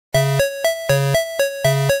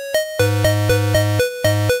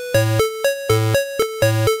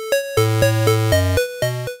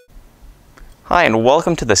Hi, and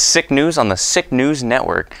welcome to the Sick News on the Sick News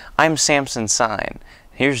Network. I'm Samson Sign.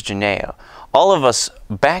 Here's Janeo. All of us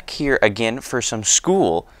back here again for some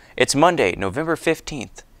school. It's Monday, November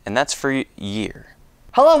 15th, and that's for year.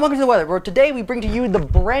 Hello and welcome to the weather, where today we bring to you the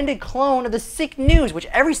branded clone of the Sick News, which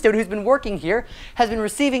every student who's been working here has been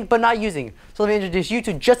receiving but not using. So let me introduce you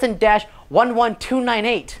to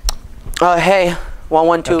Justin-11298. Hey,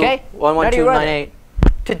 112, Okay, 11298.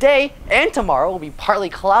 Today and tomorrow will be partly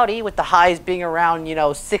cloudy, with the highs being around,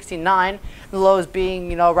 69, the lows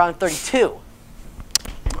being, around 32.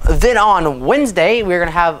 Then on Wednesday, we're going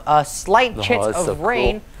to have a slight chance of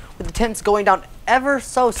rain, with the temps going down ever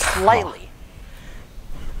so slightly.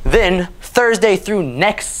 Then Thursday through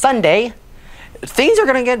next Sunday, things are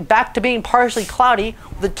going to get back to being partially cloudy,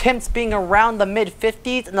 with the temps being around the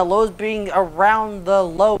mid-50s and the lows being around the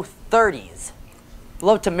low 30s,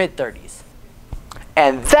 low to mid-30s.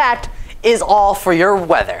 And that is all for your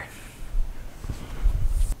weather.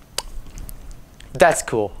 That's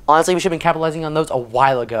cool. Honestly, we should have been capitalizing on those a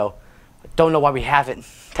while ago. Don't know why we haven't.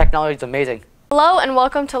 Technology is amazing. Hello and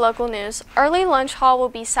welcome to local news. Early lunch hall will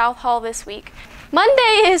be South Hall this week.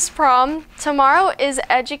 Monday is prom. Tomorrow is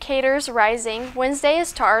Educators Rising. Wednesday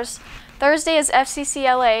is TARS. Thursday is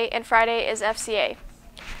FCCLA, and Friday is FCA.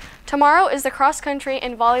 Tomorrow is the cross country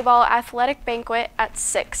and volleyball athletic banquet at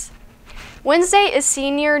 6. Wednesday is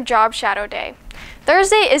Senior Job Shadow Day.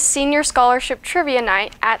 Thursday is Senior Scholarship Trivia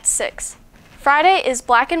Night at 6. Friday is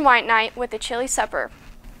Black and White Night with a chili supper.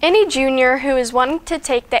 Any junior who is wanting to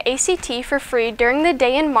take the ACT for free during the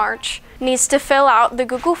day in March needs to fill out the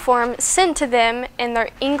Google form sent to them in their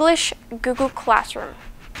English Google Classroom.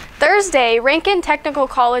 Thursday, Rankin Technical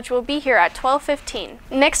College will be here at 12:15.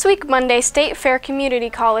 Next week, Monday, State Fair Community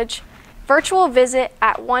College, virtual visit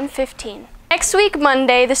at 1:15. Next week,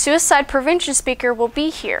 Monday, the suicide prevention speaker will be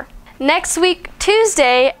here. Next week,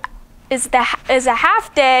 Tuesday, is a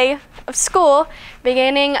half day of school,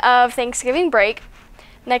 beginning of Thanksgiving break.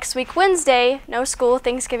 Next week, Wednesday, no school,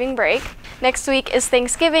 Thanksgiving break. Next week is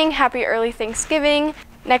Thanksgiving, happy early Thanksgiving.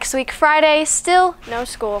 Next week, Friday, still no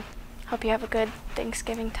school. Hope you have a good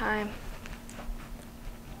Thanksgiving time.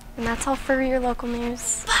 And that's all for your local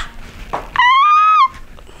news.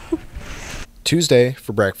 Tuesday,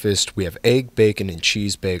 for breakfast, we have egg, bacon, and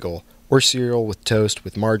cheese bagel, or cereal with toast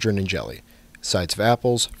with margarine and jelly, sides of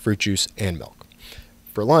apples, fruit juice, and milk.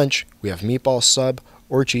 For lunch, we have meatball sub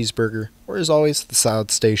or cheeseburger, or as always, the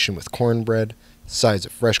salad station with cornbread, sides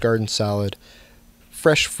of fresh garden salad,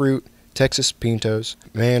 fresh fruit, Texas pintos,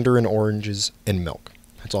 mandarin oranges, and milk.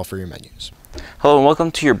 That's all for your menus. Hello and welcome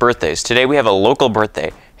to your birthdays. Today we have a local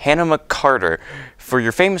birthday, Hannah McCarter. For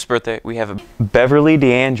your famous birthday, we have Beverly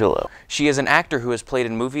D'Angelo. She is an actor who has played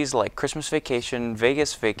in movies like Christmas Vacation,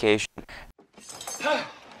 Vegas Vacation.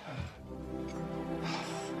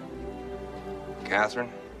 Catherine,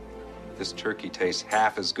 this turkey tastes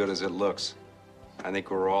half as good as it looks. I think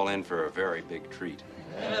we're all in for a very big treat.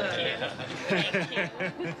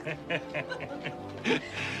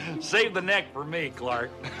 Save the neck for me, Clark.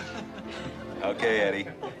 Okay, Eddie.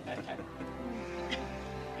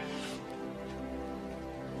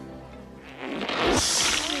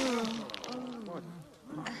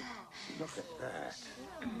 Look at that.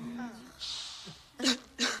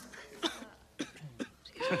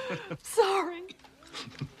 Sorry.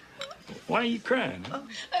 Why are you crying? Huh?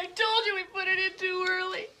 I told you we put it in too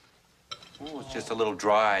early. Oh, it's just a little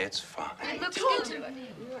dry. It's fine. I told you.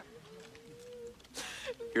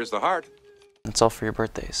 Here's the heart. That's all for your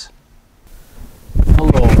birthdays.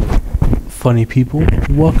 Hello, funny people.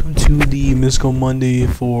 Welcome to the Musical Monday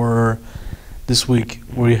for this week,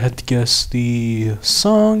 where you have to guess the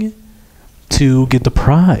song to get the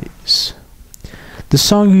prize. The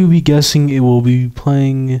song you'll be guessing, it will be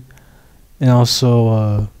playing, and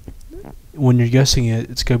also when you're guessing it,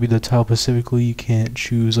 it's gotta be the title specifically. You can't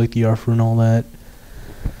choose like the author and all that.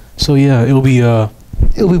 So yeah, it'll be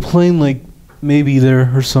playing like maybe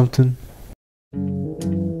there or something.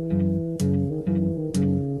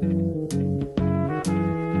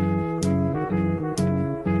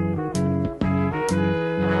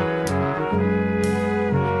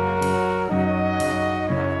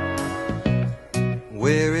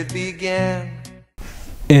 Where it began.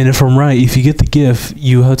 And if I'm right, if you get the gift,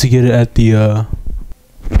 you have to get it at the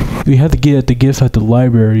you have to get the gift at the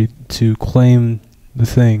library to claim the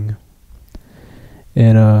thing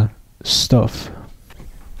and stuff.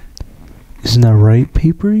 Isn't that right,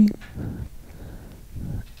 Papery?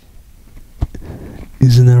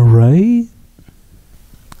 Isn't that right?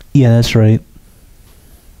 Yeah, that's right.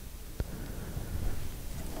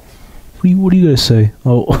 What do you gotta say?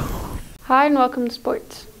 Oh. Hi and welcome to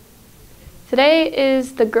sports. Today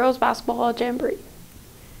is the girls basketball jamboree.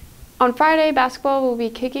 On Friday, basketball will be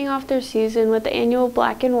kicking off their season with the annual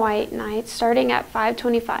Black and White night starting at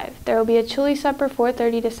 5:25. There will be a chili supper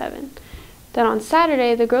 4:30 to 7. Then on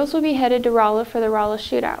Saturday, the girls will be headed to Rolla for the Rolla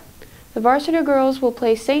shootout. The varsity girls will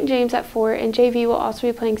play St. James at 4 and JV will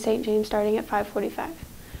also be playing St. James starting at 5:45.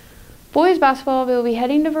 Boys basketball will be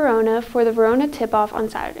heading to Verona for the Verona tip-off on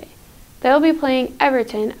Saturday. They'll be playing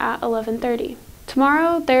Everton at 11:30.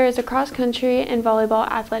 Tomorrow, there is a cross-country and volleyball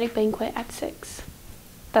athletic banquet at 6.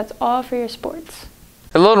 That's all for your sports.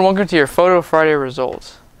 Hello and welcome to your Photo Friday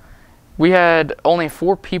results. We had only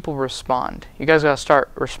 4 people respond. You guys gotta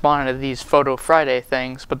start responding to these Photo Friday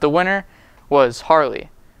things, but the winner was Harley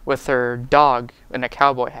with her dog in a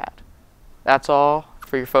cowboy hat. That's all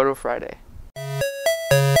for your Photo Friday.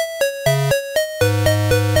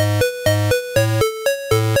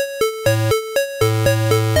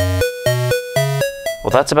 Well,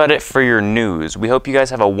 that's about it for your news. We hope you guys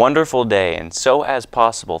have a wonderful day, and so as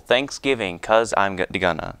possible, Thanksgiving, 'cause I'm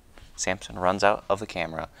gonna. Samson runs out of the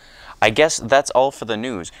camera. I guess that's all for the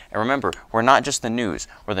news. And remember, we're not just the news,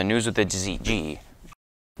 we're the news with the G.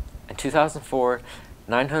 In 2004,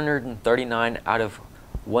 939 out of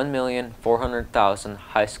 1,400,000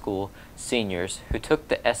 high school seniors who took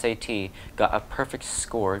the SAT got a perfect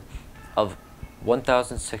score of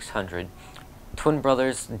 1,600. Twin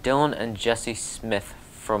brothers Dylan and Jesse Smith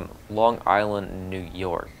from Long Island, New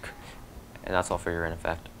York. And that's all for your In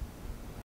Effect.